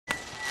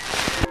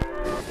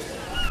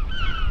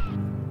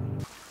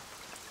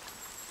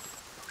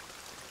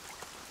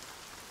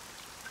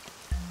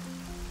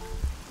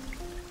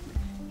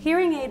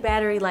aid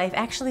battery life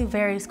actually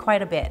varies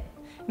quite a bit.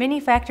 Many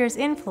factors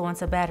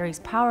influence a battery's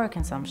power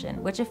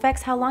consumption, which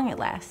affects how long it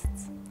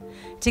lasts.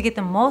 To get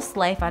the most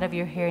life out of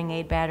your hearing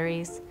aid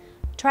batteries,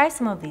 try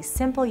some of these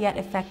simple yet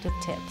effective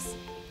tips.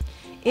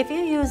 If you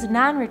use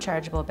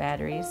non-rechargeable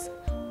batteries,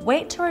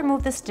 wait to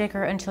remove the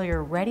sticker until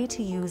you're ready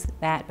to use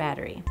that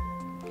battery.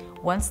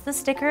 Once the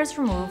sticker is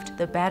removed,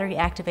 the battery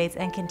activates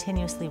and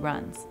continuously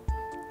runs.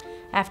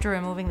 After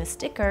removing the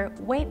sticker,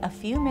 wait a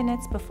few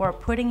minutes before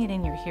putting it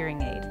in your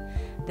hearing aid.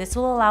 This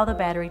will allow the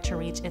battery to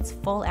reach its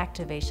full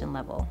activation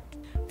level.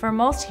 For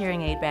most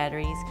hearing aid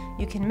batteries,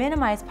 you can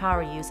minimize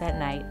power use at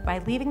night by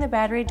leaving the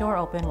battery door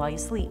open while you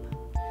sleep.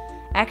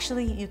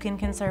 Actually, you can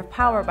conserve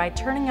power by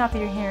turning off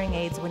your hearing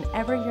aids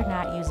whenever you're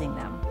not using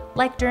them,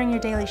 like during your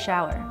daily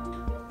shower.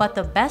 But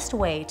the best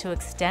way to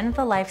extend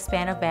the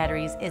lifespan of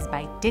batteries is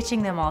by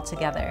ditching them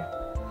altogether.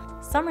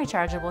 Some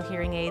rechargeable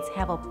hearing aids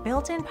have a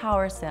built-in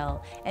power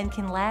cell and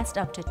can last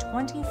up to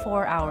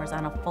 24 hours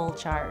on a full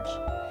charge.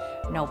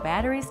 No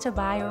batteries to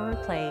buy or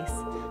replace,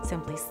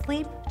 simply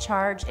sleep,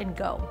 charge, and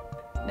go.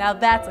 Now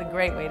that's a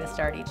great way to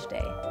start each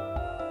day.